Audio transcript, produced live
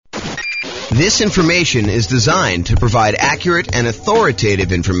This information is designed to provide accurate and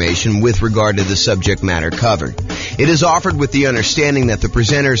authoritative information with regard to the subject matter covered. It is offered with the understanding that the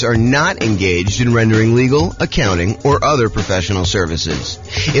presenters are not engaged in rendering legal, accounting, or other professional services.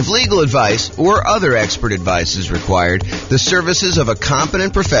 If legal advice or other expert advice is required, the services of a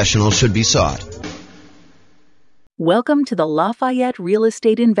competent professional should be sought. Welcome to the Lafayette Real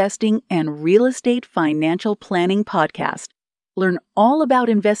Estate Investing and Real Estate Financial Planning Podcast. Learn all about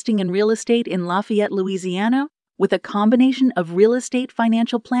investing in real estate in Lafayette, Louisiana, with a combination of real estate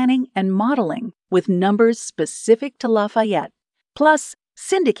financial planning and modeling with numbers specific to Lafayette, plus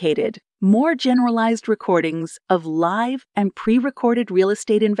syndicated, more generalized recordings of live and pre-recorded real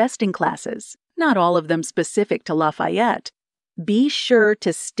estate investing classes, not all of them specific to Lafayette. Be sure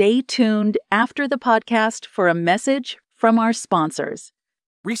to stay tuned after the podcast for a message from our sponsors.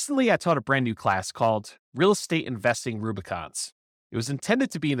 Recently, I taught a brand new class called Real Estate Investing Rubicons. It was intended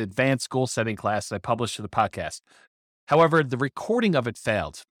to be an advanced goal-setting class that I published to the podcast. However, the recording of it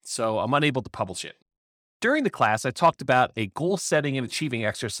failed, so I'm unable to publish it. During the class, I talked about a goal-setting and achieving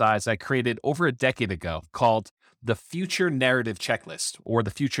exercise I created over a decade ago called the Future Narrative Checklist, or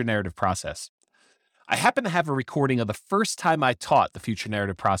the Future Narrative Process. I happen to have a recording of the first time I taught the Future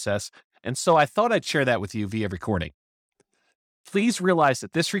Narrative Process, and so I thought I'd share that with you via recording. Please realize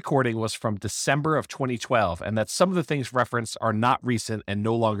that this recording was from December of 2012 and that some of the things referenced are not recent and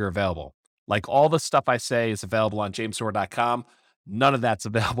no longer available. Like all the stuff I say is available on jamesorr.com, none of that's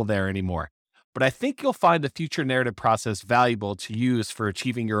available there anymore. But I think you'll find the Future Narrative Process valuable to use for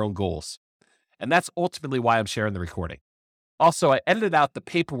achieving your own goals. And that's ultimately why I'm sharing the recording. Also, I edited out the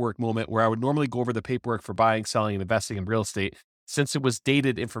paperwork moment where I would normally go over the paperwork for buying, selling, and investing in real estate since it was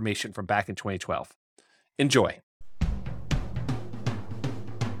dated information from back in 2012. Enjoy.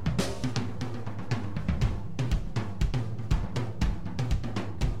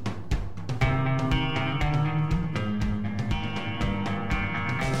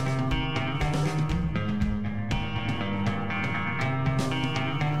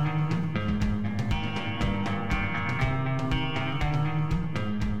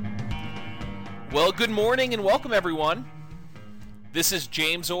 Well, good morning and welcome, everyone. This is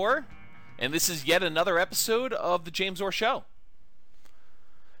James Orr, and this is yet another episode of The James Orr Show.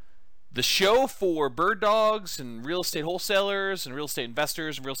 The show for bird dogs and real estate wholesalers and real estate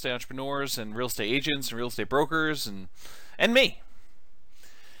investors and real estate entrepreneurs and real estate agents and real estate brokers and me.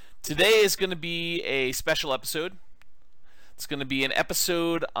 Today is going to be a special episode. It's going to be an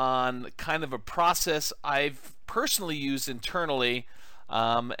episode on kind of a process I've personally used internally,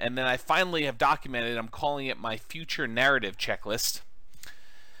 and then I finally have documented. I'm calling it my Future Narrative Checklist.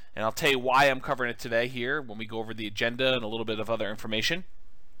 And I'll tell you why I'm covering it today here when we go over the agenda and a little bit of other information.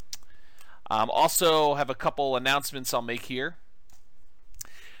 Also have a couple announcements I'll make here.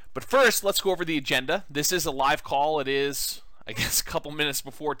 But first, let's go over the agenda. This is a live call. It is, I guess, a couple minutes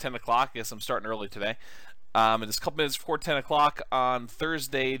before 10 o'clock. I guess I'm starting early today. It is a couple minutes before 10 o'clock on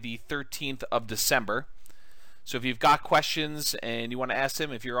Thursday, the 13th of December. So if you've got questions and you want to ask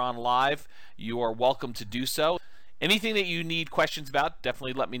them, if you're on live, you are welcome to do so. Anything that you need questions about,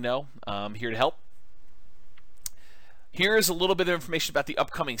 definitely let me know. I'm here to help. Here's a little bit of information about the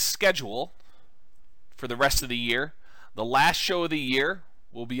upcoming schedule for the rest of the year. The last show of the year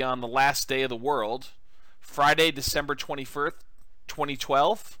will be on the last day of the world, Friday, December 21st,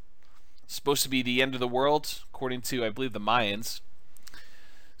 2012. It's supposed to be the end of the world, according to, I believe, the Mayans.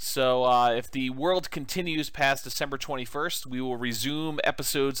 So if the world continues past December 21st, we will resume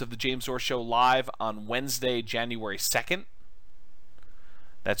episodes of the James Orr Show live on Wednesday, January 2nd.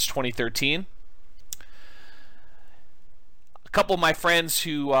 That's 2013. A couple of my friends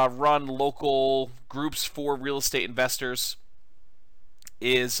who run local groups for real estate investors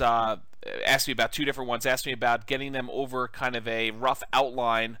asked me about two different ones. Asked me about getting them over kind of a rough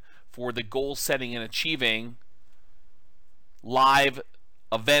outline for the goal setting and achieving live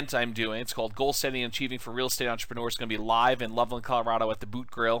event I'm doing. It's called Goal Setting and Achieving for Real Estate Entrepreneurs. It's going to be live in Loveland, Colorado at the Boot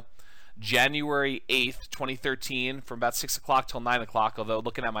Grill, January 8th, 2013, from about 6 o'clock till 9 o'clock, although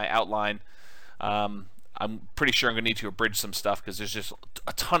looking at my outline, I'm pretty sure I'm going to need to abridge some stuff because there's just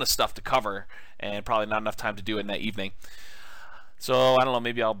a ton of stuff to cover and probably not enough time to do it in that evening. So I don't know,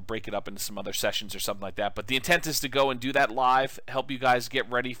 maybe I'll break it up into some other sessions or something like that. But the intent is to go and do that live, help you guys get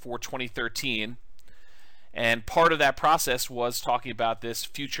ready for 2013. And part of that process was talking about this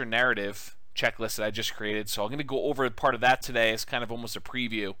future narrative checklist that I just created. So I'm going to go over part of that today as kind of almost a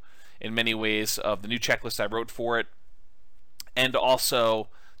preview in many ways of the new checklist I wrote for it. And also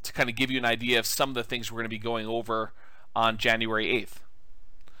to kind of give you an idea of some of the things we're going to be going over on January 8th.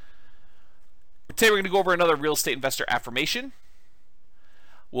 Today we're going to go over another real estate investor affirmation.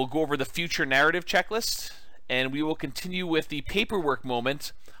 We'll go over the future narrative checklist, and we will continue with the paperwork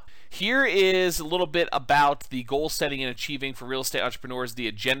moment. Here is a little bit about the goal setting and achieving for real estate entrepreneurs, the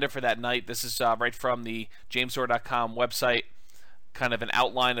agenda for that night. This is right from the jamesor.com website, kind of an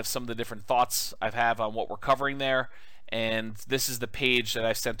outline of some of the different thoughts I have on what we're covering there. And this is the page that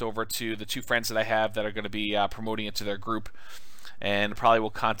I sent over to the two friends that I have that are going to be promoting it to their group. And probably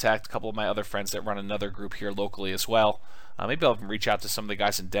will contact a couple of my other friends that run another group here locally as well. Maybe I'll even reach out to some of the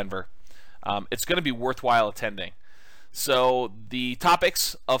guys in Denver. It's going to be worthwhile attending. So the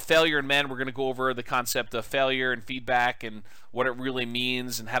topics of failure in men, we're going to go over the concept of failure and feedback and what it really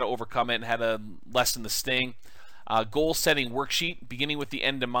means and how to overcome it and how to lessen the sting. Goal setting worksheet, beginning with the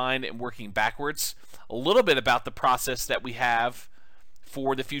end in mind and working backwards. A little bit about the process that we have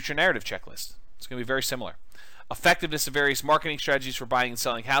for the future narrative checklist. It's going to be very similar. Effectiveness of various marketing strategies for buying and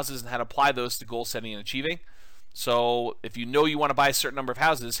selling houses and how to apply those to goal setting and achieving. So if you know you want to buy a certain number of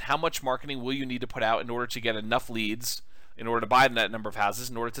houses, how much marketing will you need to put out in order to get enough leads in order to buy that number of houses,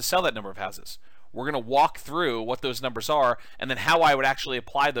 in order to sell that number of houses? We're going to walk through what those numbers are and then how I would actually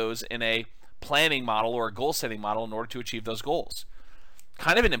apply those in a planning model or a goal setting model in order to achieve those goals.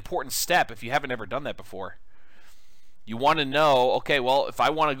 Kind of an important step if you haven't ever done that before. You want to know, okay, well, if I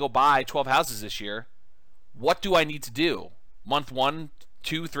want to go buy 12 houses this year, what do I need to do? Month 1,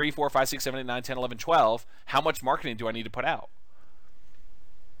 2, 3, 4, 5, 6, 7, 8, 9, 10, 11, 12, how much marketing do I need to put out?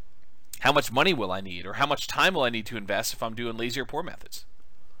 How much money will I need? Or how much time will I need to invest if I'm doing lazy or poor methods?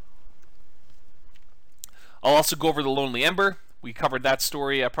 I'll also go over the Lonely Ember. We covered that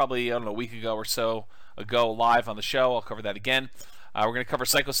story probably, a week ago or so ago live on the show. I'll cover that again. We're going to cover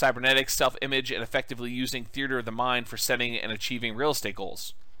psycho-cybernetics, self-image, and effectively using theater of the mind for setting and achieving real estate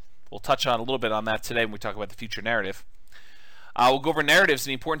goals. We'll touch on a little bit on that today when we talk about the future narrative. We'll go over narratives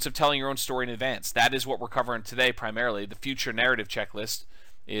and the importance of telling your own story in advance. That is what we're covering today primarily. The future narrative checklist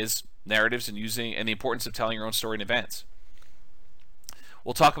is narratives and the importance of telling your own story in advance.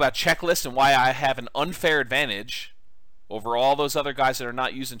 We'll talk about checklists and why I have an unfair advantage over all those other guys that are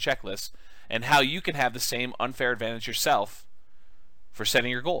not using checklists, and how you can have the same unfair advantage yourself for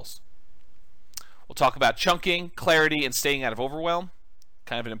setting your goals. We'll talk about chunking, clarity, and staying out of overwhelm.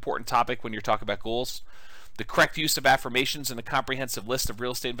 Kind of an important topic when you're talking about goals. The correct use of affirmations and a comprehensive list of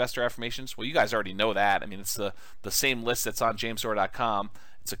real estate investor affirmations. Well, you guys already know that. I mean, it's the same list that's on jamesor.com.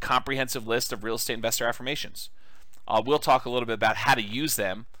 It's a comprehensive list of real estate investor affirmations. We'll talk a little bit about how to use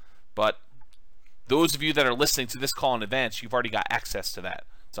them, but those of you that are listening to this call in advance, you've already got access to that.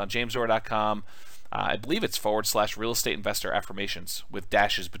 It's on jamesor.com. I believe it's / real estate investor affirmations with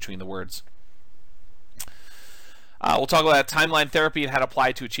dashes between the words. We'll talk about timeline therapy and how to apply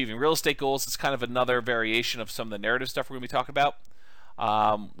it to achieving real estate goals. It's kind of another variation of some of the narrative stuff we're going to be talking about.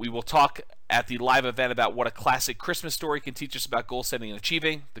 We will talk at the live event about what a classic Christmas story can teach us about goal setting and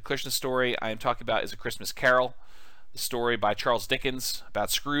achieving. The Christmas story I am talking about is A Christmas Carol, the story by Charles Dickens about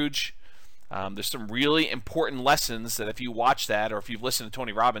Scrooge. There's some really important lessons that if you watch that, or if you've listened to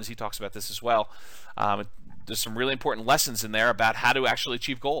Tony Robbins, he talks about this as well. There's some really important lessons in there about how to actually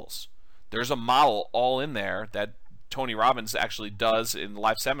achieve goals. There's a model all in there that Tony Robbins actually does in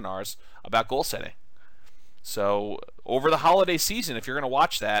live seminars about goal setting. So over the holiday season, if you're going to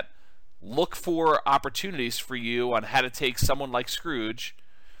watch that, look for opportunities for you on how to take someone like Scrooge,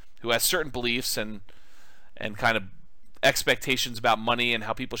 who has certain beliefs and kind of expectations about money and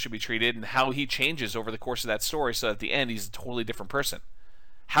how people should be treated, and how he changes over the course of that story so that at the end he's a totally different person.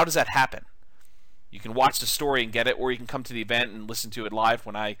 How does that happen? You can watch the story and get it, or you can come to the event and listen to it live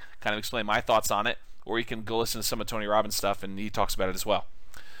when I kind of explain my thoughts on it, or you can go listen to some of Tony Robbins' stuff and he talks about it as well.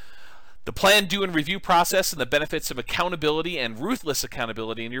 The plan, do, and review process and the benefits of accountability and ruthless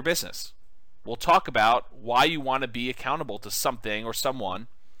accountability in your business. We'll talk about why you want to be accountable to something or someone,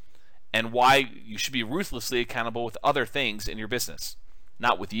 and why you should be ruthlessly accountable with other things in your business.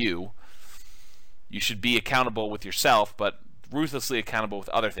 Not with you. You should be accountable with yourself, but ruthlessly accountable with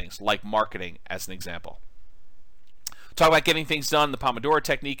other things, like marketing, as an example. Talk about getting things done, the Pomodoro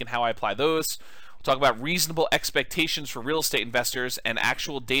technique, and how I apply those. We'll talk about reasonable expectations for real estate investors and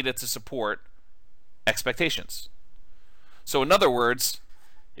actual data to support expectations. So in other words,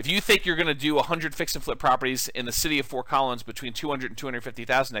 if you think you're going to do 100 fix and flip properties in the city of Fort Collins between 200 and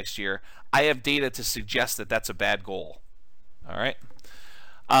 250,000 next year, I have data to suggest that that's a bad goal. All right.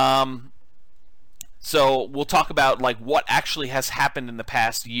 So we'll talk about like what actually has happened in the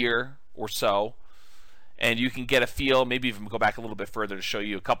past year or so, and you can get a feel, maybe even go back a little bit further to show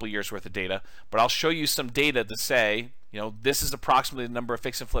you a couple years worth of data. But I'll show you some data to say, this is approximately the number of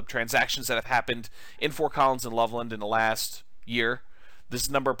fix and flip transactions that have happened in Fort Collins and Loveland in the last year. this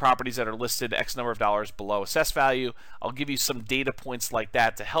number of properties that are listed X number of dollars below assessed value. I'll give you some data points like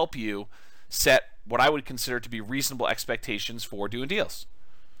that to help you set what I would consider to be reasonable expectations for doing deals.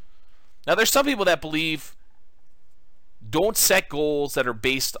 Now, there's some people that believe don't set goals that are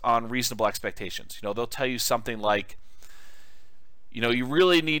based on reasonable expectations. They'll tell you something like, you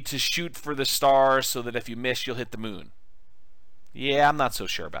really need to shoot for the stars so that if you miss, you'll hit the moon. Yeah, I'm not so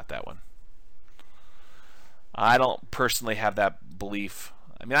sure about that one. I don't personally have that belief.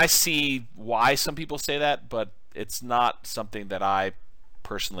 I mean, I see why some people say that, but it's not something that I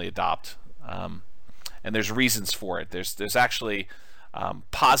personally adopt. And there's reasons for it. There's actually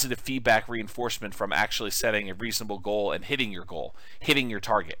positive feedback reinforcement from actually setting a reasonable goal and hitting your goal, hitting your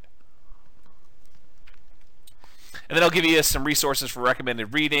target. And then I'll give you some resources for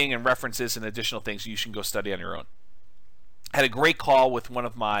recommended reading and references and additional things you should go study on your own. I had a great call with one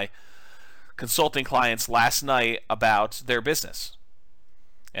of my consulting clients last night about their business.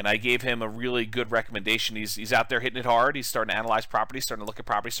 And I gave him a really good recommendation. He's out there hitting it hard. He's starting to analyze properties, starting to look at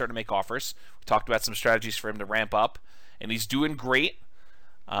properties, starting to make offers. We talked about some strategies for him to ramp up. And he's doing great.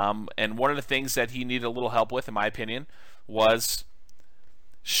 And one of the things that he needed a little help with, in my opinion, was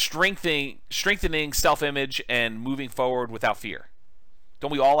strengthening self-image and moving forward without fear.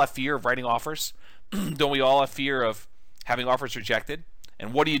 Don't we all have fear of writing offers? Don't we all have fear of having offers rejected?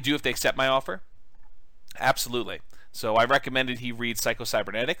 And what do you do if they accept my offer? Absolutely. So I recommended he read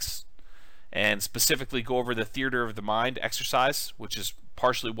Psycho-Cybernetics and specifically go over the Theater of the Mind exercise, which is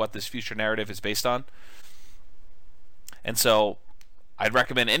partially what this future narrative is based on. And so I'd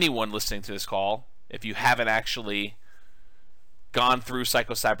recommend anyone listening to this call, if you haven't actually gone through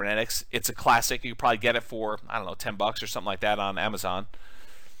Psycho-Cybernetics, it's a classic. You can probably get it for, $10 or something like that on Amazon.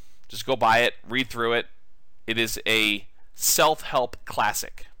 Just go buy it, read through it. It is a self-help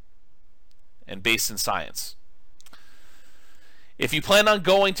classic and based in science. If you plan on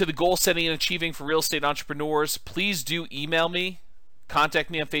going to the Goal Setting and Achieving for Real Estate Entrepreneurs, please do email me, contact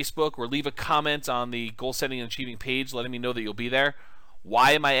me on Facebook, or leave a comment on the Goal Setting and Achieving page letting me know that you'll be there.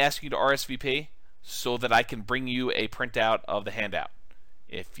 Why am I asking you to RSVP? So that I can bring you a printout of the handout.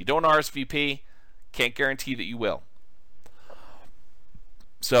 If you don't RSVP, can't guarantee that you will.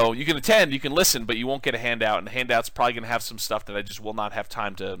 So you can attend, you can listen, but you won't get a handout, and the handout's probably going to have some stuff that I just will not have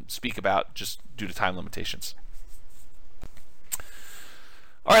time to speak about just due to time limitations.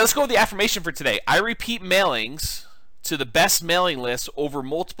 All right, let's go with the affirmation for today. I repeat mailings to the best mailing list over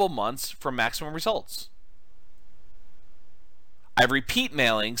multiple months for maximum results. I repeat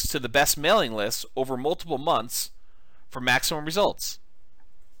mailings to the best mailing lists over multiple months for maximum results.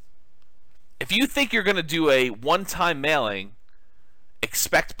 If you think you're going to do a one-time mailing,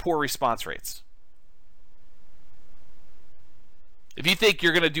 expect poor response rates. If you think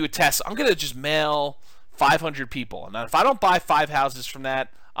you're going to do a test, I'm going to just mail 500 people. And if I don't buy 5 houses from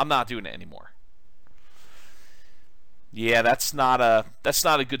that, I'm not doing it anymore. Yeah, that's not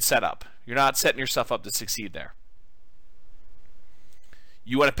a good setup. You're not setting yourself up to succeed there.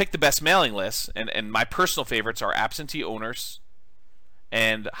 You want to pick the best mailing lists, and my personal favorites are absentee owners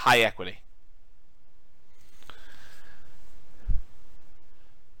and high equity.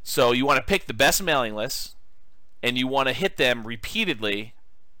 So you want to pick the best mailing lists, and you want to hit them repeatedly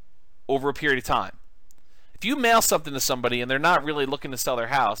over a period of time. If you mail something to somebody and they're not really looking to sell their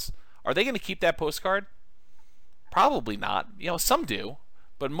house, are they going to keep that postcard? Probably not. Some do,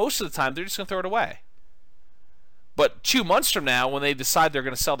 but most of the time they're just going to throw it away. But 2 months from now, when they decide they're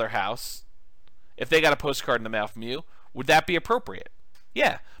going to sell their house, if they got a postcard in the mail from you, would that be appropriate?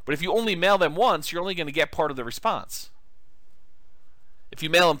 Yeah, but if you only mail them once, you're only going to get part of the response. If you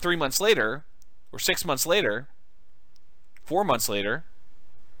mail them 3 months later, or 6 months later, 4 months later,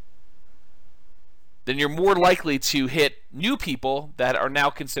 then you're more likely to hit new people that are now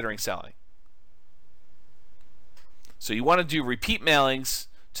considering selling. So you want to do repeat mailings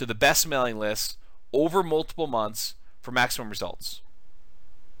to the best mailing lists over multiple months for maximum results.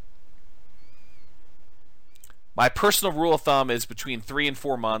 My personal rule of thumb is between 3 and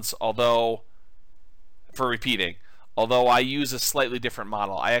 4 months, although I use a slightly different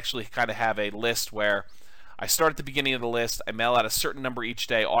model. I actually kind of have a list where I start at the beginning of the list, I mail out a certain number each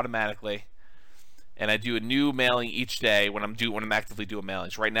day automatically, and I do a new mailing each day when I'm actively doing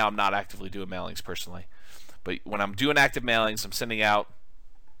mailings. Right now I'm not actively doing mailings personally, but when I'm doing active mailings, I'm sending out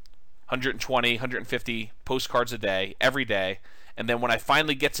 120, 150 postcards a day, every day. And then when I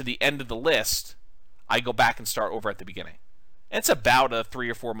finally get to the end of the list, I go back and start over at the beginning. It's about a 3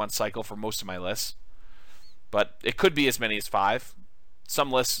 or 4 month cycle for most of my lists. But it could be as many as 5.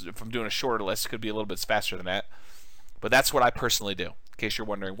 Some lists, if I'm doing a shorter list, could be a little bit faster than that. But that's what I personally do. In case you're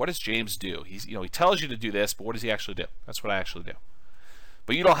wondering, what does James do? He tells you to do this, but what does he actually do? That's what I actually do.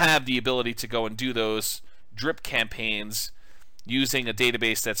 But you don't have the ability to go and do those drip campaigns using a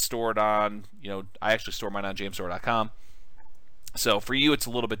database that's stored on, I actually store mine on jamesdoor.com. So for you, it's a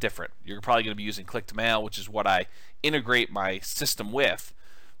little bit different. You're probably going to be using click-to-mail, which is what I integrate my system with,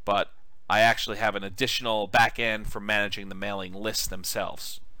 but I actually have an additional back end for managing the mailing lists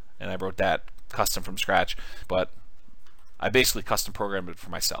themselves. And I wrote that custom from scratch, but I basically custom programmed it for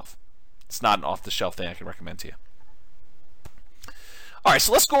myself. It's not an off-the-shelf thing I can recommend to you. All right,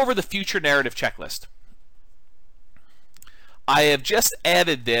 so let's go over the future narrative checklist. I have just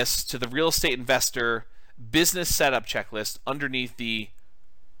added this to the real estate investor business setup checklist underneath the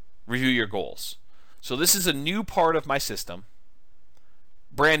review your goals. So this is a new part of my system,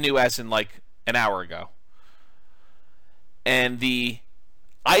 brand new as in like an hour ago. And the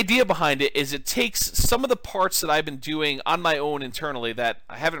idea behind it is it takes some of the parts that I've been doing on my own internally that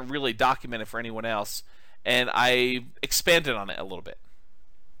I haven't really documented for anyone else, and I expanded on it a little bit.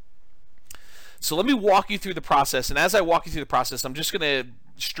 So let me walk you through the process, and as I walk you through the process, I'm just going to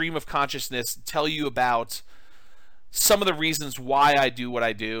stream of consciousness tell you about some of the reasons why I do what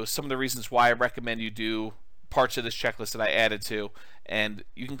I do, some of the reasons why I recommend you do parts of this checklist that I added to, and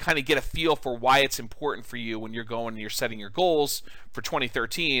you can kind of get a feel for why it's important for you when you're going and you're setting your goals for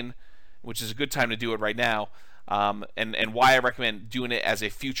 2013, which is a good time to do it right now, and why I recommend doing it as a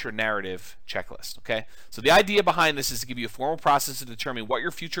future narrative checklist. Okay, so the idea behind this is to give you a formal process to determine what your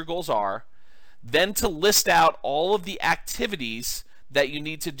future goals are, then to list out all of the activities that you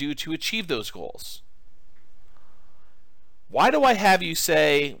need to do to achieve those goals. Why do I have you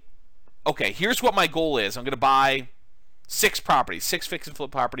say, okay, here's what my goal is. I'm going to buy 6 properties, 6 fix and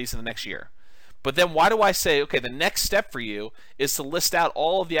flip properties in the next year. But then why do I say, okay, the next step for you is to list out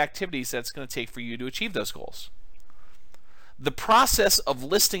all of the activities that it's going to take for you to achieve those goals? The process of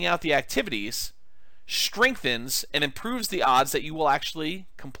listing out the activities strengthens and improves the odds that you will actually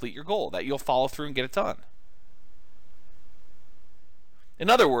complete your goal, that you'll follow through and get it done. In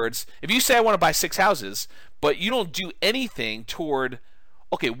other words, if you say I want to buy 6 houses, but you don't do anything toward,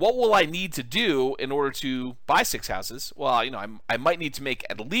 okay, what will I need to do in order to buy 6 houses? Well, I might need to make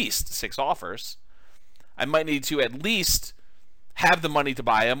at least 6 offers. I might need to at least have the money to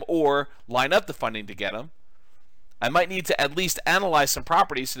buy them or line up the funding to get them. I might need to at least analyze some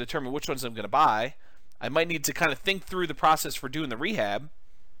properties to determine which ones I'm going to buy. I might need to kind of think through the process for doing the rehab.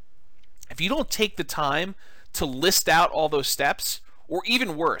 If you don't take the time to list out all those steps, or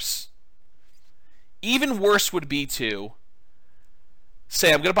even worse would be to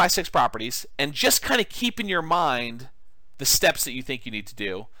say, I'm going to buy 6 properties, and just kind of keep in your mind the steps that you think you need to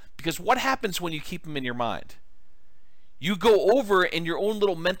do. Because what happens when you keep them in your mind? You go over in your own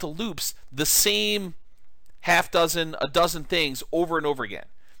little mental loops the same half dozen, a dozen things over and over again.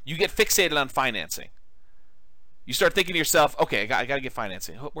 You get fixated on financing. You start thinking to yourself, okay, I got to get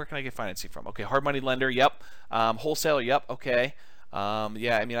financing. Where can I get financing from? Okay, hard money lender, yep. Wholesaler, yep, okay.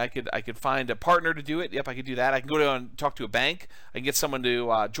 I could find a partner to do it. Yep, I could do that. I can go to and talk to a bank. I can get someone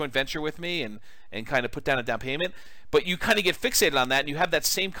to joint venture with me and kind of put down a down payment. But you kind of get fixated on that, and you have that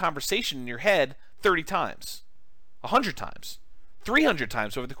same conversation in your head 30 times, 100 times, 300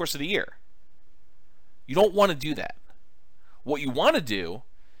 times over the course of the year. You don't want to do that. What you want to do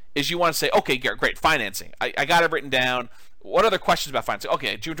is you want to say, okay, great, financing. I got it written down. What other questions about financing?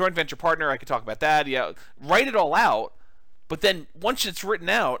 Okay, joint venture partner, I could talk about that. Yeah, write it all out. But then once it's written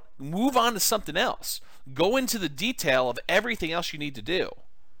out, move on to something else. Go into the detail of everything else you need to do.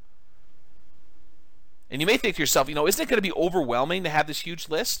 And you may think to yourself, isn't it going to be overwhelming to have this huge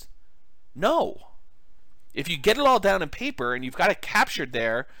list? No. If you get it all down in paper and you've got it captured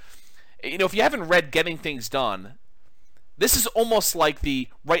there, if you haven't read Getting Things Done, this is almost like the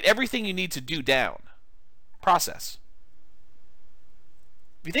write everything you need to do down process.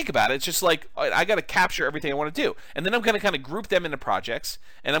 If you think about it, it's just like, I got to capture everything I want to do. And then I'm going to kind of group them into projects,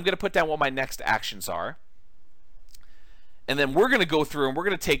 and I'm going to put down what my next actions are. And then we're going to go through and we're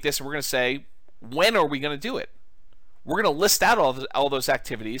going to take this and we're going to say, when are we going to do it? We're going to list out all those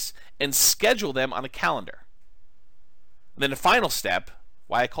activities and schedule them on a calendar. And then the final step,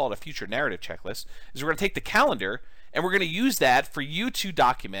 why I call it a future narrative checklist, is we're going to take the calendar and we're going to use that for you to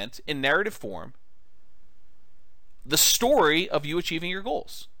document in narrative form the story of you achieving your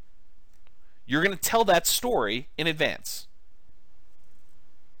goals. You're going to tell that story in advance.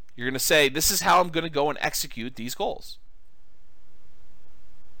 You're going to say, this is how I'm going to go and execute these goals.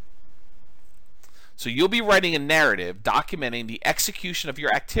 So you'll be writing a narrative documenting the execution of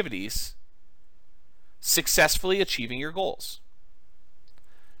your activities successfully achieving your goals.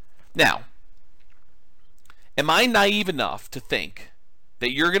 Now, am I naive enough to think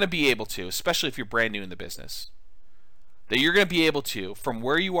that you're going to be able to, especially if you're brand new in the business, that you're going to be able to, from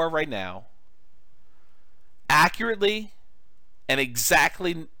where you are right now, accurately and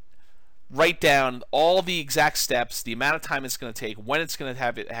exactly write down all the exact steps, the amount of time it's going to take, when it's going to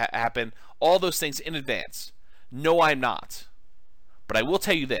have it happen, all those things in advance. No, I'm not. But I will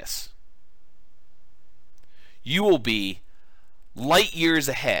tell you this. You will be light years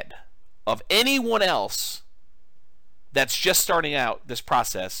ahead of anyone else that's just starting out this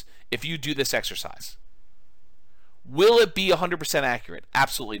process if you do this exercise. Will it be 100% accurate?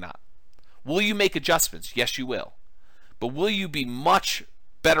 Absolutely not. Will you make adjustments? Yes, you will. But will you be much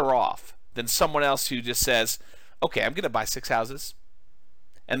better off than someone else who just says, okay, I'm going to buy 6 houses,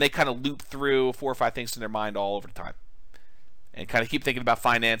 and they kind of loop through 4 or 5 things in their mind all over the time and kind of keep thinking about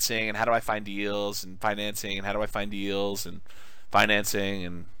financing and how do I find deals and financing and how do I find deals and financing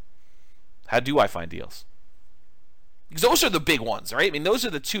and how do I find deals? Because those are the big ones, right? I mean, those are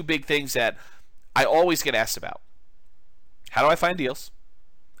the 2 big things that I always get asked about. How do I find deals?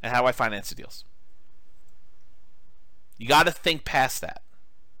 And how do I finance the deals? You got to think past that.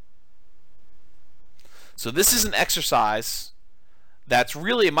 So this is an exercise that's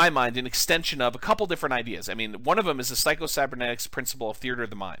really, in my mind, an extension of a couple different ideas. I mean, one of them is the psycho-cybernetics principle of theater of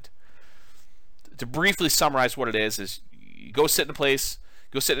the mind. To briefly summarize what it is you go sit in a place,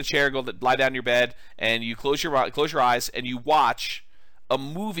 go sit in a chair, go lie down in your bed, and you close your eyes, and you watch a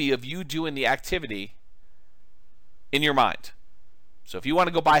movie of you doing the activity in your mind. So if you want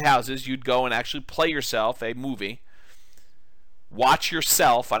to go buy houses, you'd go and actually play yourself a movie, watch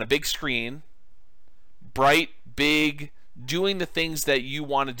yourself on a big screen, bright, big, doing the things that you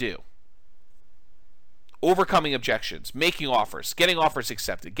want to do. Overcoming objections, making offers, getting offers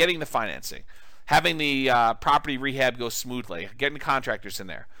accepted, getting the financing, having the property rehab go smoothly, getting the contractors in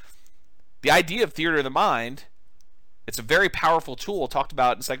there. The idea of theater of the mind, it's a very powerful tool talked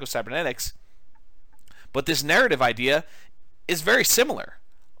about in psycho-cybernetics, but this narrative idea is very similar.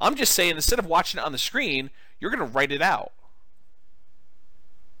 I'm just saying, instead of watching it on the screen, you're going to write it out.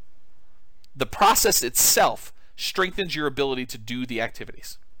 The process itself strengthens your ability to do the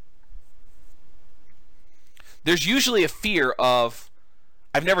activities. There's usually a fear of,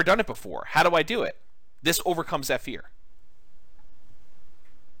 I've never done it before. How do I do it? This overcomes that fear.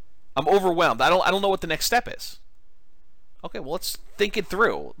 I'm overwhelmed. I don't know what the next step is. Okay, well, let's think it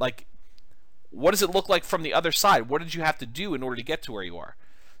through. Like, what does it look like from the other side? What did you have to do in order to get to where you are?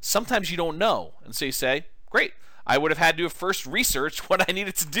 Sometimes you don't know. And so you say, great, I would have had to have first researched what I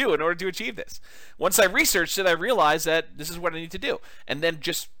needed to do in order to achieve this. Once I researched it, I realized that this is what I need to do. And then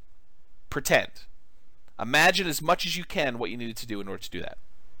just pretend. Imagine as much as you can what you needed to do in order to do that.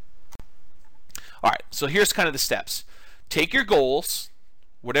 All right, so here's kind of the steps. Take your goals,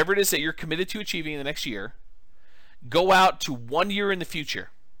 whatever it is that you're committed to achieving in the next year, go out to 1 year in the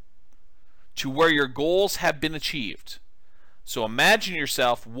future to where your goals have been achieved. So imagine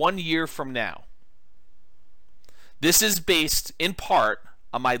yourself 1 year from now. This is based in part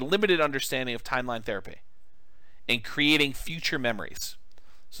on my limited understanding of timeline therapy and creating future memories.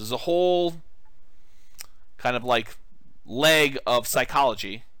 So there's a whole kind of like leg of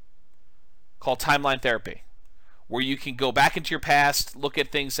psychology called timeline therapy, where you can go back into your past, look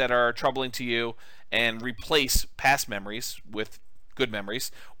at things that are troubling to you, and replace past memories with good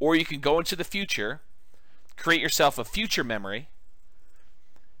memories. Or you can go into the future, create yourself a future memory,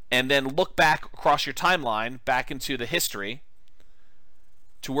 and then look back across your timeline, back into the history,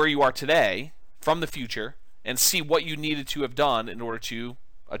 to where you are today, from the future, and see what you needed to have done in order to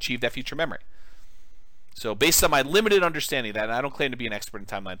achieve that future memory. So based on my limited understanding of that, and I don't claim to be an expert in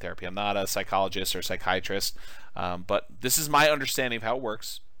timeline therapy, I'm not a psychologist or psychiatrist, but this is my understanding of how it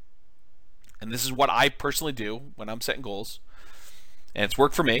works. And this is what I personally do when I'm setting goals. And it's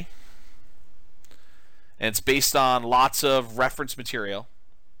worked for me. And it's based on lots of reference material.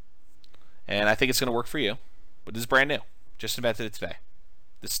 And I think it's going to work for you. But this is brand new. Just invented it today.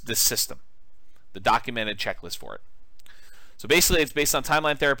 This system. The documented checklist for it. So basically, it's based on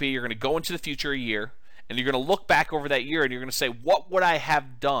timeline therapy. You're going to go into the future a year. And you're going to look back over that year. And you're going to say, what would I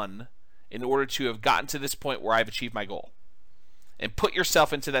have done in order to have gotten to this point where I've achieved my goal? And put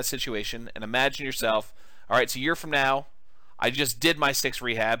yourself into that situation. And imagine yourself, all right, it's a year from now. I just did my 6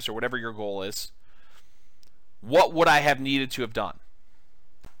 rehabs or whatever your goal is. What would I have needed to have done?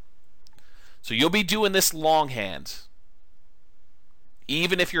 So you'll be doing this longhand,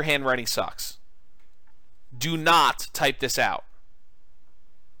 even if your handwriting sucks. Do not type this out.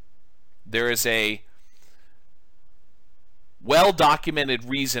 There is a well-documented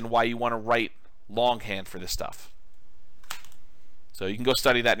reason why you want to write longhand for this stuff. So you can go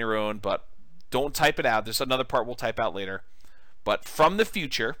study that on your own, but don't type it out. There's another part we'll type out later. But from the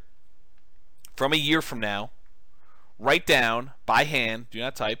future, from a year from now, write down by hand, do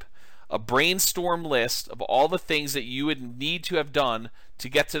not type, a brainstorm list of all the things that you would need to have done to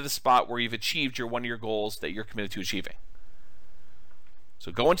get to the spot where you've achieved one of your goals that you're committed to achieving.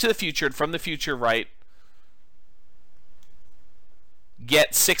 So go into the future, and from the future, write,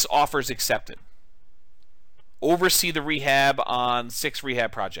 get 6 offers accepted. Oversee the rehab on 6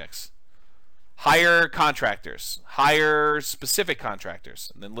 rehab projects. Hire contractors. Hire specific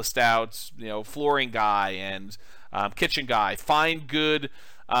contractors. And then list out, flooring guy and kitchen guy. Find good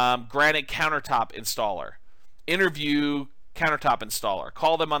granite countertop installer. Interview countertop installer.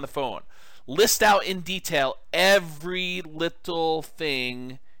 Call them on the phone. List out in detail every little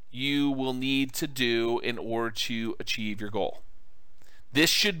thing you will need to do in order to achieve your goal. This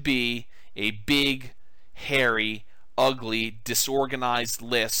should be a big, hairy, ugly, disorganized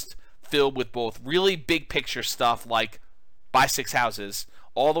list filled with both really big picture stuff like buy 6 houses,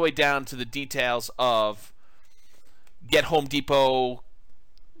 all the way down to the details of get Home Depot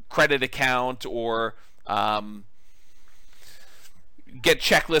credit account, or get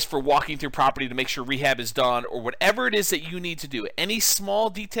checklist for walking through property to make sure rehab is done, or whatever it is that you need to do. Any small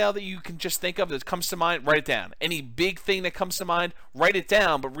detail that you can just think of that comes to mind, write it down. Any big thing that comes to mind, write it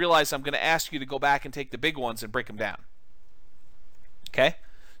down, but realize I'm going to ask you to go back and take the big ones and break them down. Okay?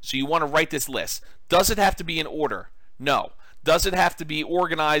 So you want to write this list. Does it have to be in order? No. Does it have to be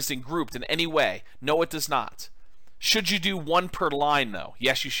organized and grouped in any way? No, it does not. Should you do 1 per line, though?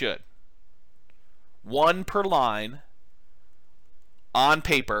 Yes, you should. 1 per line on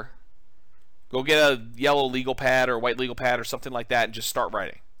paper. Go get a yellow legal pad or a white legal pad or something like that and just start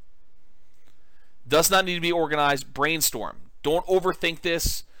writing. Does not need to be organized. Brainstorm. Don't overthink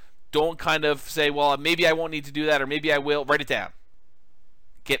this. Don't kind of say, well, maybe I won't need to do that, or maybe I will. Write it down.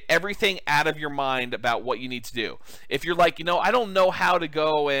 Get everything out of your mind about what you need to do. If you're like, I don't know how to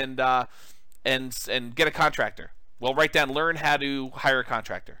go and get a contractor. Well, write down, learn how to hire a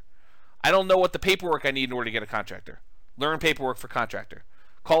contractor. I don't know what the paperwork I need in order to get a contractor. Learn paperwork for contractor.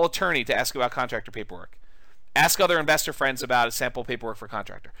 Call attorney to ask about contractor paperwork. Ask other investor friends about a sample paperwork for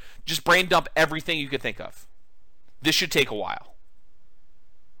contractor. Just brain dump everything you could think of. This should take a while.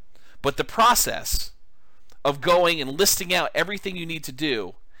 But the process of going and listing out everything you need to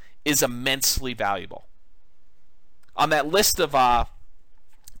do is immensely valuable. On that list of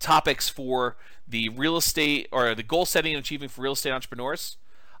topics for the real estate, or the goal setting and achieving for real estate entrepreneurs,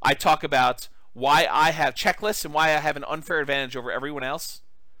 I talk about why I have checklists and why I have an unfair advantage over everyone else,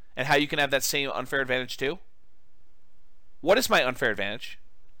 and how you can have that same unfair advantage too. What is my unfair advantage?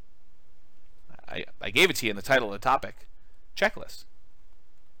 I gave it to you in the title of the topic. Checklist.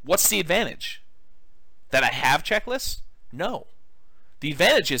 What's the advantage? That I have checklists? No. The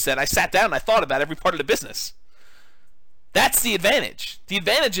advantage is that I sat down and I thought about every part of the business. That's the advantage. The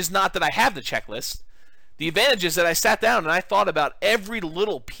advantage is not that I have the checklist. The advantage is that I sat down and I thought about every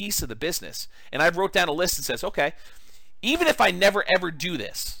little piece of the business. And I wrote down a list that says, okay, even if I never ever do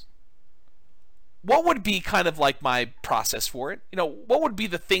this, what would be kind of like my process for it? What would be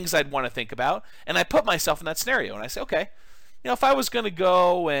the things I'd want to think about? And I put myself in that scenario and I say, okay, if I was going to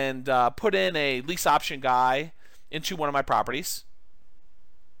go and put in a lease option guy into one of my properties,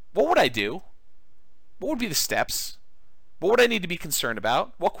 what would I do? What would be the steps? What would I need to be concerned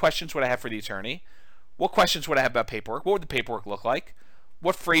about? What questions would I have for the attorney? What questions would I have about paperwork? What would the paperwork look like?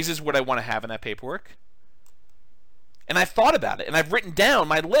 What phrases would I want to have in that paperwork? And I've thought about it, and I've written down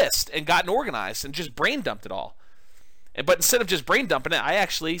my list and gotten organized and just brain dumped it all. But instead of just brain dumping it, I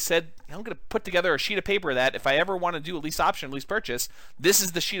actually said, I'm going to put together a sheet of paper that if I ever want to do a lease option, lease purchase, this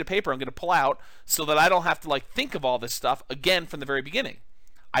is the sheet of paper I'm going to pull out so that I don't have to think of all this stuff again from the very beginning.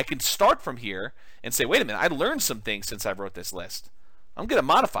 I can start from here and say, wait a minute, I learned some things since I wrote this list. I'm going to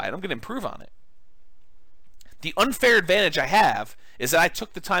modify it. I'm going to improve on it. The unfair advantage I have is that I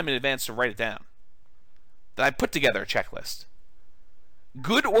took the time in advance to write it down. That I put together a checklist.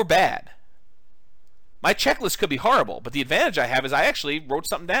 Good or bad. My checklist could be horrible, but the advantage I have is I actually wrote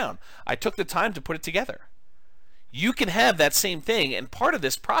something down. I took the time to put it together. You can have that same thing, and part of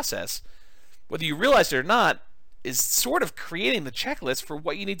this process, whether you realize it or not, is sort of creating the checklist for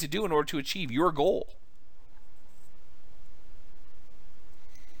what you need to do in order to achieve your goal.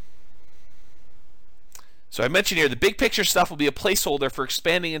 So I mentioned here, the big picture stuff will be a placeholder for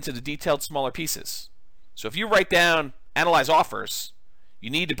expanding into the detailed smaller pieces. So if you write down analyze offers, you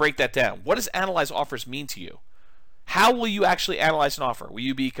need to break that down. What does analyze offers mean to you? How will you actually analyze an offer? Will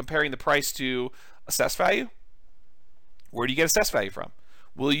you be comparing the price to assessed value? Where do you get assessed value from?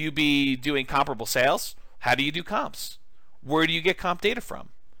 Will you be doing comparable sales? How do you do comps? Where do you get comp data from?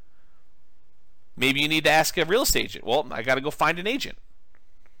 Maybe you need to ask a real estate agent. Well, I got to go find an agent.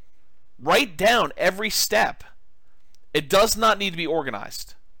 Write down every step It does not need to be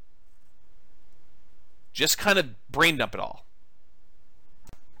organized. Just kind of brain dump it all.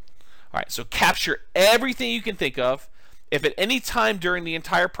 All right, so capture everything you can think of. If at any time during the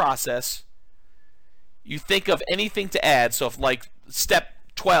entire process you think of anything to add, so if like step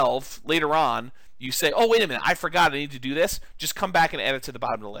 12 later on, you say, oh, wait a minute, I forgot I need to do this, just come back and add it to the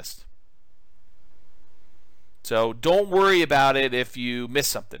bottom of the list. So don't worry about it if you miss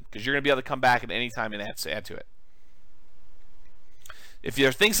something, because you're going to be able to come back at any time and add to it. If there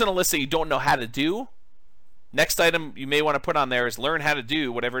are things on the list that you don't know how to do, next item you may want to put on there is learn how to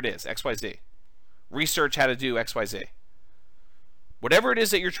do whatever it is, XYZ. Research how to do XYZ. Whatever it is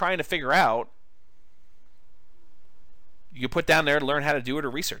that you're trying to figure out, you can put down there and learn how to do it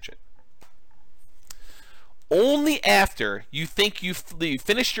or research it. Only after you think you've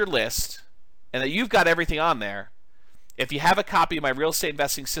finished your list and that you've got everything on there, if you have a copy of my Real Estate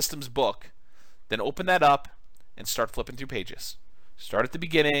Investing Systems book, then open that up and start flipping through pages. Start at the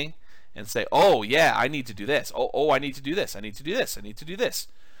beginning and say, oh, yeah, I need to do this. Oh, I need to do this. I need to do this. I need to do this.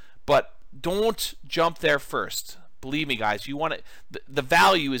 But don't jump there first. Believe me, guys, you want it. The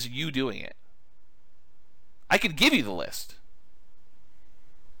value is you doing it. I could give you the list.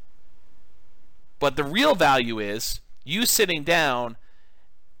 But the real value is you sitting down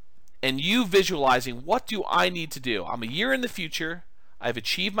and you visualizing, what do I need to do? I'm a year in the future. I've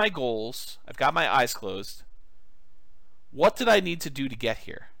achieved my goals. I've got my eyes closed. What did I need to do to get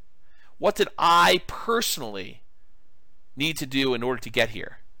here? What did I personally need to do in order to get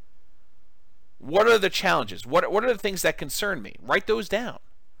here? What are the challenges? What are the things that concern me? Write those down.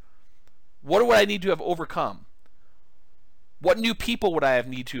 What would I need to have overcome? What new people would I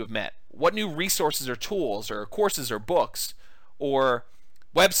need to have met? What new resources or tools or courses or books or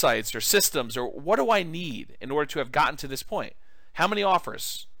websites or systems, or what do I need in order to have gotten to this point? How many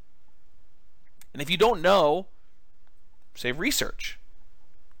offers? And if you don't know, say research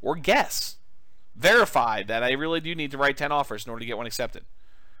or guess. Verify that I really do need to write 10 offers in order to get one accepted.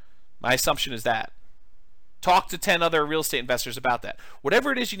 My assumption is that. Talk to 10 other real estate investors about that.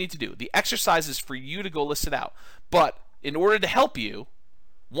 Whatever it is you need to do, the exercise is for you to go list it out. But in order to help you,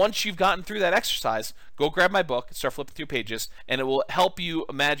 once you've gotten through that exercise, go grab my book and start flipping through pages, and it will help you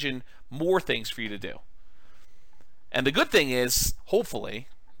imagine more things for you to do. And the good thing is, hopefully,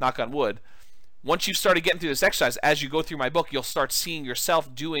 knock on wood, once you've started getting through this exercise, as you go through my book, you'll start seeing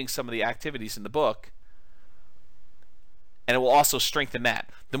yourself doing some of the activities in the book, and it will also strengthen that.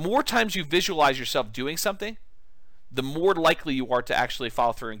 The more times you visualize yourself doing something, the more likely you are to actually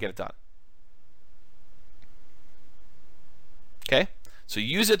follow through and get it done. Okay? So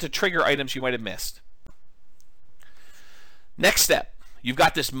use it to trigger items you might have missed. Next step, you've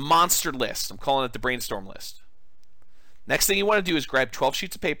got this monster list. I'm calling it the brainstorm list. Next thing you want to do is grab 12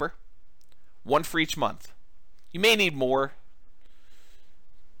 sheets of paper, one for each month. You may need more,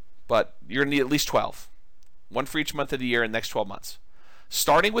 but you're going to need at least 12. One for each month of the year in the next 12 months.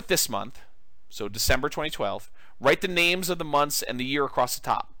 Starting with this month, so December 2012, write the names of the months and the year across the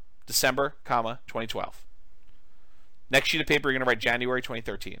top. December, 2012. Next sheet of paper, you're going to write January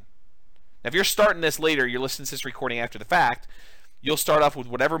 2013. Now, if you're starting this later, you're listening to this recording after the fact, you'll start off with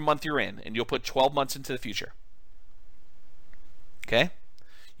whatever month you're in, and you'll put 12 months into the future. Okay?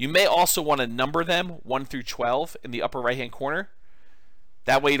 You may also want to number them 1 through 12 in the upper right-hand corner.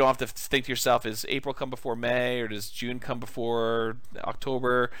 That way you don't have to think to yourself, is April come before May, or does June come before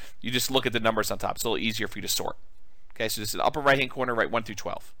October? You just look at the numbers on top. It's a little easier for you to sort. Okay, so this is the upper right-hand corner, write 1 through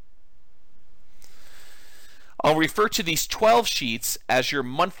 12. I'll refer to these 12 sheets as your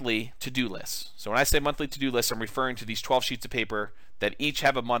monthly to-do list. So when I say monthly to-do list, I'm referring to these 12 sheets of paper that each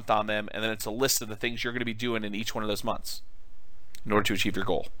have a month on them, and then it's a list of the things you're going to be doing in each one of those months in order to achieve your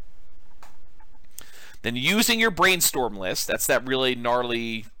goal. Then using your brainstorm list, that's that really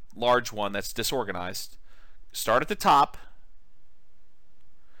gnarly, large one that's disorganized, start at the top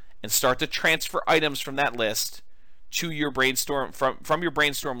and start to transfer items from that list to your brainstorm, from your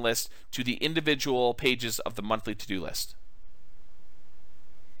brainstorm list to the individual pages of the monthly to-do list.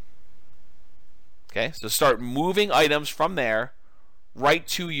 Okay, so start moving items from there right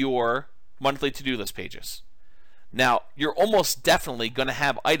to your monthly to-do list pages. Now, you're almost definitely going to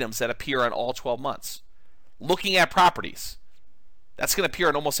have items that appear on all 12 months. Looking at properties, that's going to appear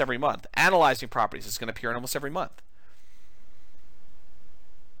in almost every month. Analyzing properties is going to appear in almost every month.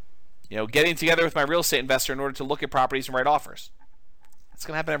 You know, getting together with my real estate investor in order to look at properties and write offers. That's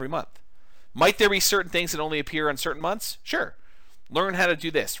going to happen every month. Might there be certain things that only appear on certain months? Sure. Learn how to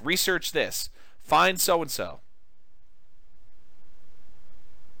do this. Research this. Find so-and-so.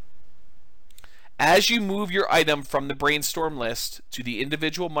 As you move your item from the brainstorm list to the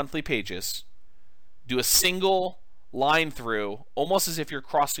individual monthly pages, do a single line through, almost as if you're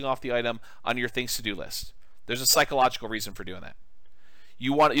crossing off the item on your things to do list. There's a psychological reason for doing that.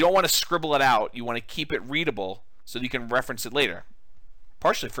 You don't want to scribble it out. You want to keep it readable so that you can reference it later.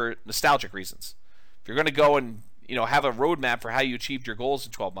 Partially for nostalgic reasons. If you're going to go and have a roadmap for how you achieved your goals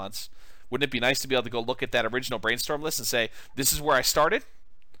in 12 months, wouldn't it be nice to be able to go look at that original brainstorm list and say, this is where I started?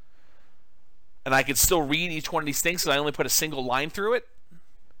 And I could still read each one of these things, so I only put a single line through it?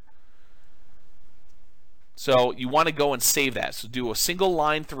 So you want to go and save that. So do a single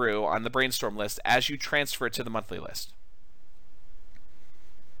line through on the brainstorm list as you transfer it to the monthly list.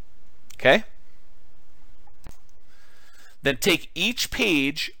 Okay? Then take each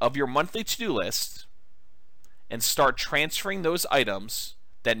page of your monthly to-do list and start transferring those items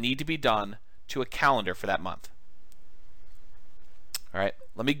that need to be done to a calendar for that month. All right,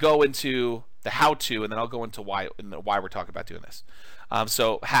 let me go into the how-to, and then I'll go into why we're talking about doing this.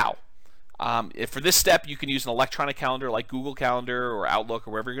 So how? If for this step, you can use an electronic calendar like Google Calendar or Outlook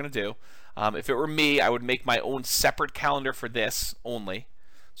or whatever you're going to do. If it were me, I would make my own separate calendar for this only.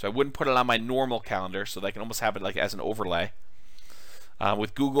 So I wouldn't put it on my normal calendar, so that I can almost have it like as an overlay.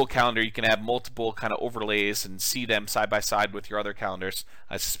 With Google Calendar, you can have multiple kind of overlays and see them side by side with your other calendars.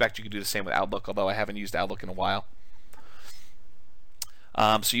 I suspect you can do the same with Outlook, although I haven't used Outlook in a while.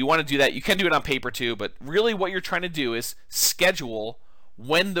 So you want to do that. You can do it on paper too, but really what you're trying to do is schedule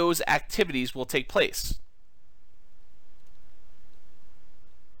when those activities will take place.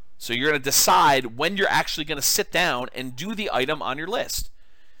 So you're going to decide when you're actually going to sit down and do the item on your list.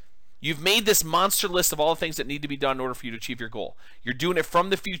 You've made this monster list of all the things that need to be done in order for you to achieve your goal. You're doing it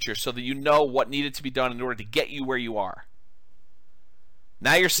from the future so that you know what needed to be done in order to get you where you are.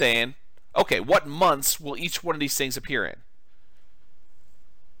 Now you're saying, okay, what months will each one of these things appear in?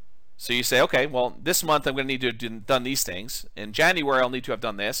 So you say, okay, well, this month I'm going to need to have done these things. In January, I'll need to have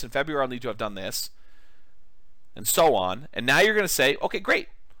done this. In February, I'll need to have done this. And so on. And now you're going to say, okay, great.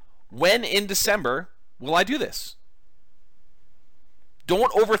 When in December will I do this?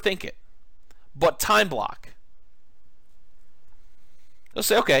 Don't overthink it, but time block. You'll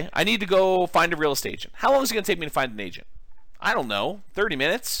say, okay, I need to go find a real estate agent. How long is it going to take me to find an agent? I don't know, 30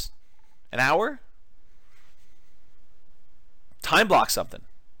 minutes? An hour? Time block something.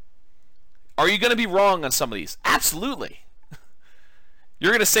 Are you going to be wrong on some of these? Absolutely.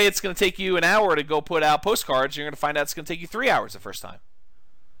 You're going to say it's going to take you an hour to go put out postcards. You're going to find out it's going to take you 3 hours the first time.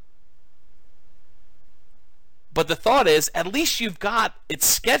 But the thought is, at least you've got it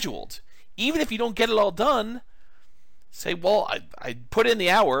scheduled. Even if you don't get it all done, say, well, I put in the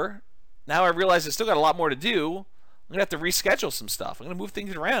hour. Now I realize I still got a lot more to do. I'm going to have to reschedule some stuff. I'm going to move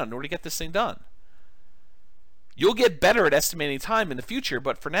things around in order to get this thing done. You'll get better at estimating time in the future,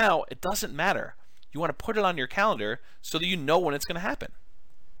 but for now, it doesn't matter. You want to put it on your calendar so that you know when it's going to happen.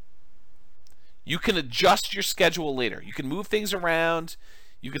 You can adjust your schedule later. You can move things around.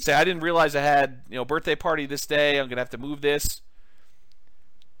 You could say, I didn't realize I had birthday party this day. I'm going to have to move this.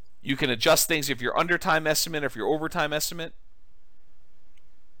 You can adjust things if you're under time estimate or if you're over time estimate.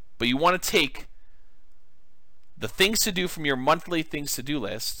 But you want to take the things to do from your monthly things to do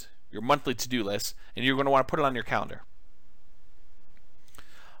list, your monthly to-do list, and you're going to want to put it on your calendar.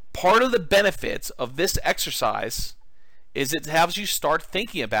 Part of the benefits of this exercise is it helps you start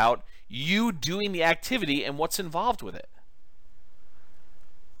thinking about you doing the activity and what's involved with it.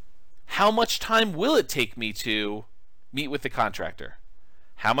 How much time will it take me to meet with the contractor?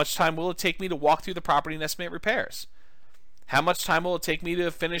 How much time will it take me to walk through the property and estimate repairs? How much time will it take me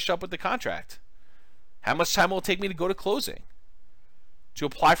to finish up with the contract? How much time will it take me to go to closing? To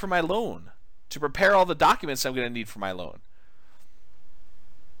apply for my loan? To prepare all the documents I'm going to need for my loan?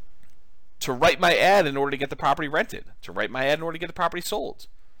 To write my ad in order to get the property rented? To write my ad in order to get the property sold?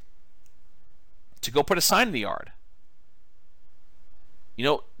 To go put a sign in the yard?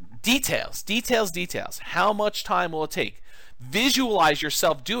 Details. How much time will it take? Visualize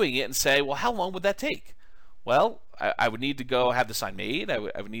yourself doing it and say, well, how long would that take? Well, I would need to go have the sign made. I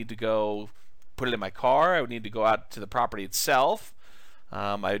would need to go put it in my car. I would need to go out to the property itself.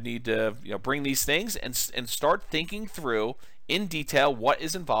 I would need to bring these things and start thinking through in detail what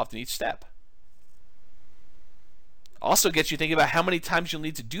is involved in each step. Also gets you thinking about how many times you'll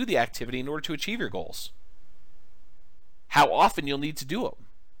need to do the activity in order to achieve your goals. How often you'll need to do them.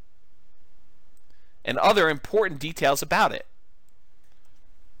 And other important details about it.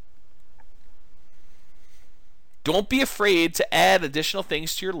 Don't be afraid to add additional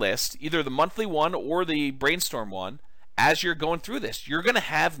things to your list, either the monthly one or the brainstorm one, as you're going through this. You're going to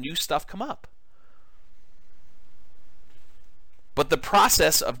have new stuff come up. But the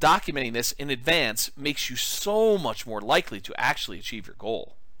process of documenting this in advance makes you so much more likely to actually achieve your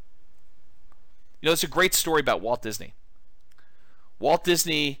goal. It's a great story about Walt Disney. Walt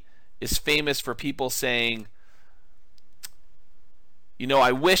Disney is famous for people saying,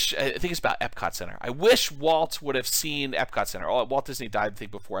 I think it's about Epcot Center. I wish Walt would have seen Epcot Center. Walt Disney died, I think,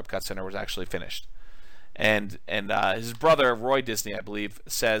 before Epcot Center was actually finished. And his brother, Roy Disney, I believe,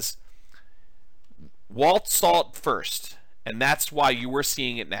 says, Walt saw it first, and that's why you were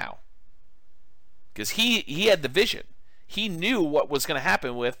seeing it now. Because he had the vision. He knew what was going to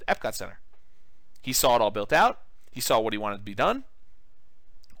happen with Epcot Center. He saw it all built out. He saw what he wanted to be done.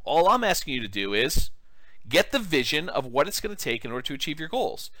 All I'm asking you to do is get the vision of what it's going to take in order to achieve your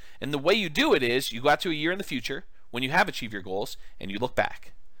goals. And the way you do it is you go out to a year in the future when you have achieved your goals and you look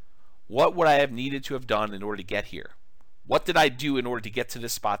back. What would I have needed to have done in order to get here? What did I do in order to get to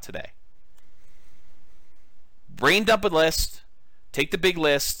this spot today? Brain dump a list, take the big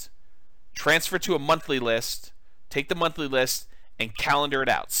list, transfer to a monthly list, take the monthly list, and calendar it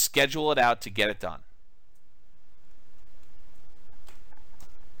out. Schedule it out to get it done.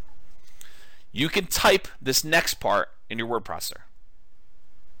 You can type this next part in your word processor.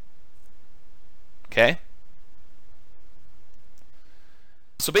 Okay?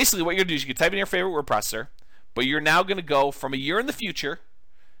 So basically what you're going to do is you can type in your favorite word processor, but you're now going to go from a year in the future.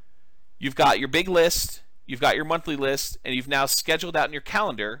 You've got your big list, you've got your monthly list, and you've now scheduled out in your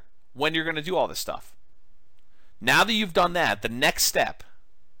calendar when you're going to do all this stuff. Now that you've done that, the next step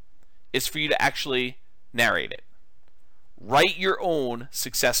is for you to actually narrate it. Write your own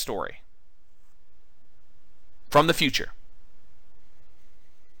success story from the future.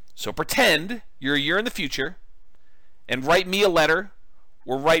 So pretend you're a year in the future and write me a letter,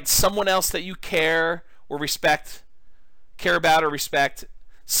 or write someone else that you care about or respect,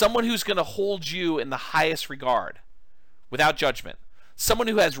 someone who's going to hold you in the highest regard without judgment, someone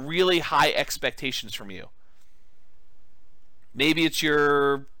who has really high expectations from you. Maybe it's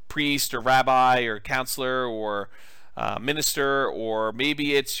your priest or rabbi or counselor or minister, or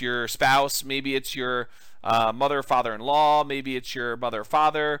maybe it's your spouse, maybe it's your mother or father-in-law, maybe it's your mother or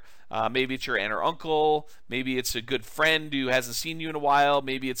father, maybe it's your aunt or uncle, maybe it's a good friend who hasn't seen you in a while,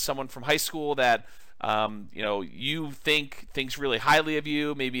 maybe it's someone from high school that you think thinks really highly of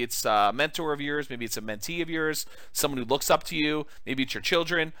you, maybe it's a mentor of yours, maybe it's a mentee of yours, someone who looks up to you, maybe it's your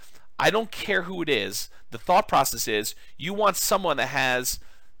children. I don't care who it is. The thought process is you want someone that has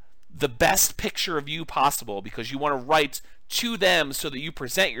the best picture of you possible, because you want to write to them so that you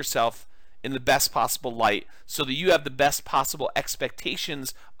present yourself in the best possible light, so that you have the best possible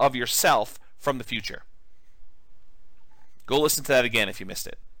expectations of yourself from the future. Go listen to that again if you missed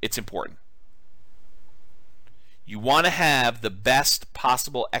it. It's important. You want to have the best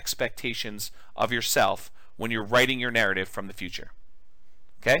possible expectations of yourself when you're writing your narrative from the future.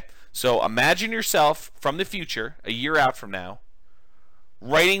 Okay? So imagine yourself from the future, a year out from now,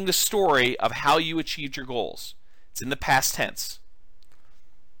 writing the story of how you achieved your goals. It's in the past tense.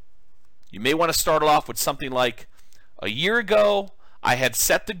 You may want to start it off with something like, a year ago, I had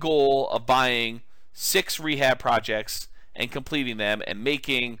set the goal of buying 6 rehab projects and completing them and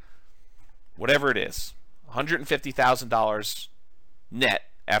making whatever it is, $150,000 net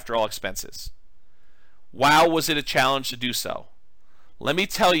after all expenses. Wow, was it a challenge to do so? Let me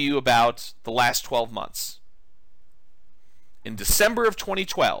tell you about the last 12 months. In December of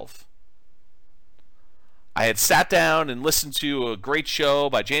 2012, I had sat down and listened to a great show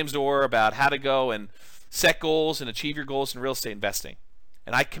by James Orr about how to go and set goals and achieve your goals in real estate investing.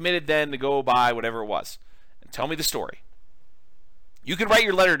 And I committed then to go buy whatever it was. And tell me the story. You can write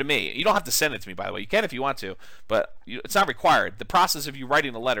your letter to me. You don't have to send it to me, by the way. You can if you want to, but it's not required. The process of you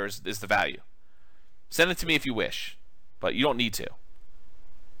writing the letter is the value. Send it to me if you wish, but you don't need to.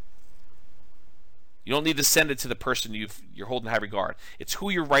 You don't need to send it to the person you're holding in high regard. It's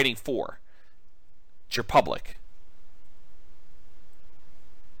who you're writing for. It's your public.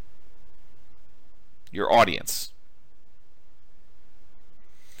 Your audience.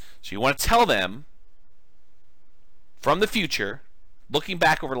 So you want to tell them from the future, looking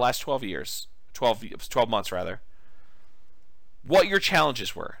back over the last 12 years, 12 months rather, what your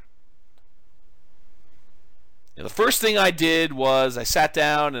challenges were. The first thing I did was I sat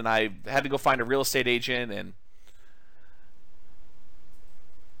down and I had to go find a real estate agent, and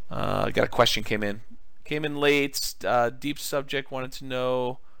I got a question came in late. Deep subject, wanted to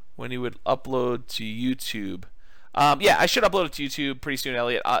know when he would upload to YouTube. Yeah, I should upload it to YouTube pretty soon,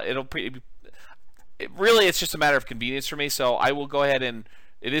 Elliot. It's just a matter of convenience for me, so I will go ahead and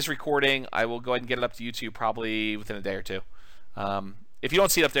it is recording. I will go ahead and get it up to YouTube probably within a day or two. If you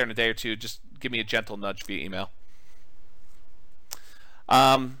don't see it up there in a day or two, just give me a gentle nudge via email.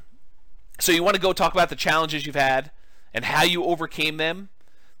 So you want to go talk about the challenges you've had and how you overcame them.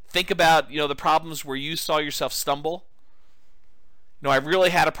 Think about, the problems where you saw yourself stumble. I really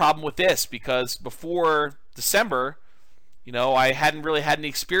had a problem with this because before December, I hadn't really had any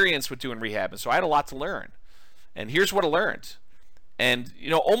experience with doing rehab, and so I had a lot to learn. And here's what I learned. And,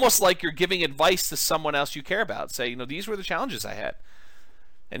 almost like you're giving advice to someone else you care about. Say, these were the challenges I had.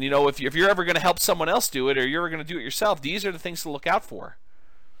 And, if you're ever going to help someone else do it or you're ever going to do it yourself, these are the things to look out for.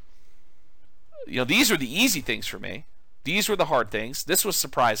 These are the easy things for me. These were the hard things. This was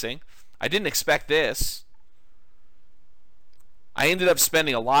surprising. I didn't expect this. I ended up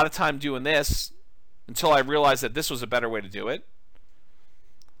spending a lot of time doing this until I realized that this was a better way to do it.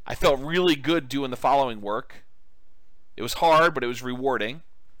 I felt really good doing the following work. It was hard, but it was rewarding.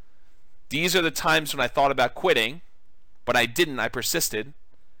 These are the times when I thought about quitting, but I didn't. I persisted.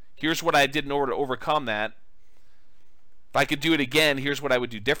 Here's what I did in order to overcome that. If I could do it again, here's what I would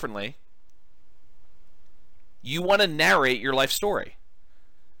do differently. You want to narrate your life story.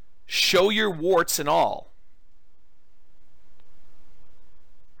 Show your warts and all.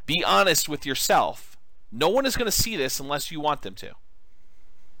 Be honest with yourself. No one is going to see this unless you want them to.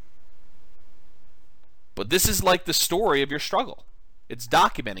 But this is like the story of your struggle. It's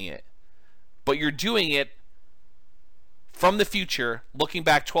documenting it. But you're doing it from the future, looking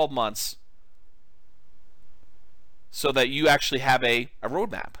back 12 months, so that you actually have a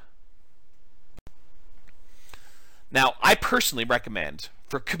roadmap. Now, I personally recommend,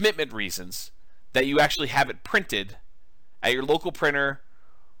 for commitment reasons, that you actually have it printed at your local printer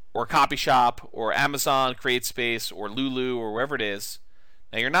or copy shop or Amazon, CreateSpace, or Lulu, or wherever it is.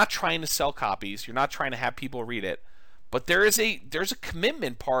 Now, you're not trying to sell copies. You're not trying to have people read it. But there's a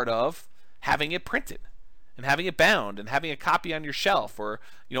commitment part of having it printed and having it bound and having a copy on your shelf, or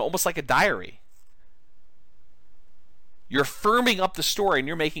almost like a diary. You're firming up the story and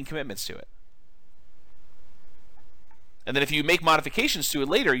you're making commitments to it. And then if you make modifications to it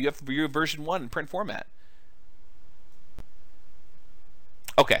later, you have to view version 1 in print format.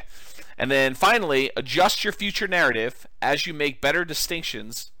 Okay. And then finally, adjust your future narrative as you make better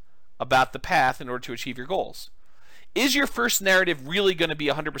distinctions about the path in order to achieve your goals. Is your first narrative really going to be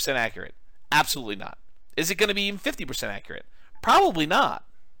 100% accurate? Absolutely not. Is it going to be even 50% accurate? Probably not.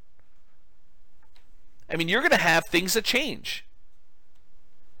 I mean, you're going to have things that change.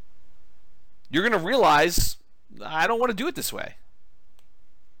 You're going to realize, I don't want to do it this way.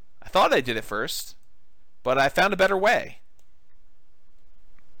 I thought I did it first, but I found a better way.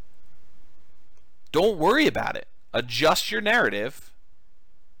 Don't worry about it. Adjust your narrative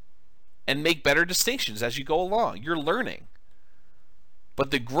and make better distinctions as you go along. You're learning. But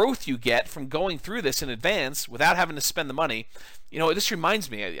the growth you get from going through this in advance without having to spend the money, this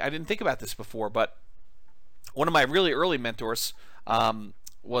reminds me, I didn't think about this before, but one of my really early mentors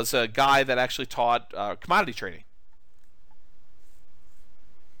was a guy that actually taught commodity trading.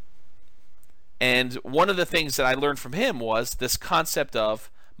 And one of the things that I learned from him was this concept of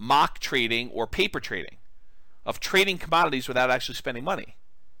mock trading or paper trading, of trading commodities without actually spending money.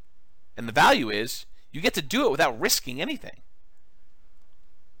 And the value is you get to do it without risking anything.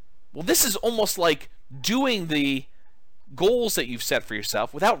 Well, this is almost like doing the goals that you've set for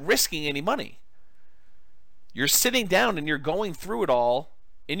yourself without risking any money. You're sitting down and you're going through it all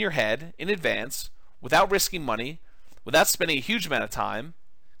in your head in advance without risking money, without spending a huge amount of time.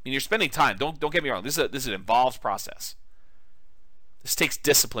 I mean, you're spending time. Don't get me wrong. This is an involved process. This takes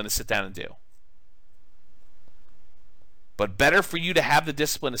discipline to sit down and do. But better for you to have the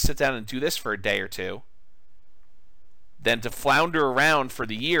discipline to sit down and do this for a day or two than to flounder around for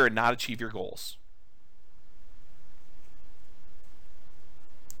the year and not achieve your goals.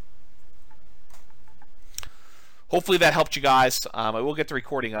 Hopefully that helped you guys. I will get the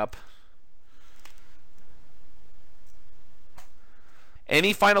recording up.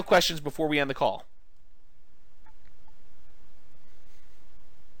 Any final questions before we end the call?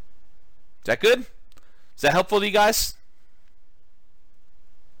 Is that good? Is that helpful to you guys?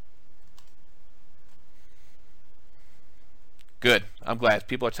 Good. I'm glad.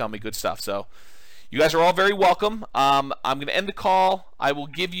 People are telling me good stuff. So you guys are all very welcome. I'm going to end the call. I will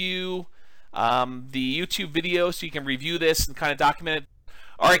give you the YouTube video so you can review this and kind of document it.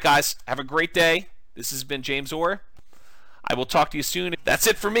 All right, guys. Have a great day. This has been James Orr. I will talk to you soon. That's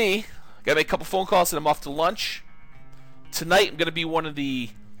it for me. Got to make a couple phone calls and I'm off to lunch. Tonight I'm going to be one of the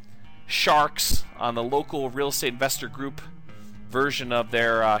sharks on the local real estate investor group version of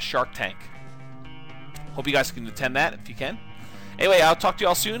their Shark Tank. Hope you guys can attend that if you can. Anyway, I'll talk to you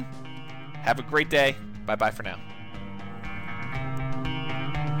all soon. Have a great day. Bye-bye for now.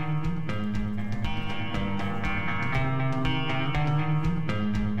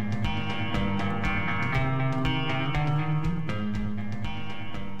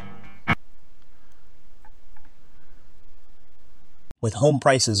 with home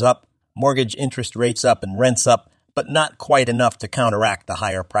prices up, mortgage interest rates up, and rents up, but not quite enough to counteract the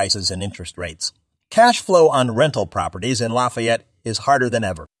higher prices and interest rates. Cash flow on rental properties in Lafayette is harder than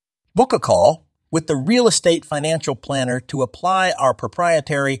ever. Book a call with the Real Estate Financial Planner to apply our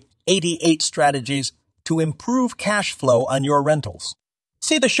proprietary 88 strategies to improve cash flow on your rentals.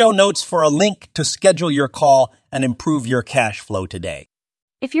 See the show notes for a link to schedule your call and improve your cash flow today.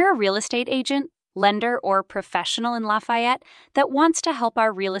 If you're a real estate agent, lender, or professional in Lafayette that wants to help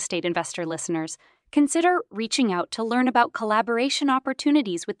our real estate investor listeners, consider reaching out to learn about collaboration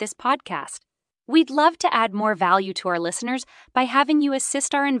opportunities with this podcast. We'd love to add more value to our listeners by having you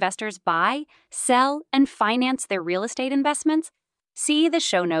assist our investors buy, sell, and finance their real estate investments. See the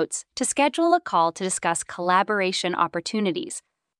show notes to schedule a call to discuss collaboration opportunities.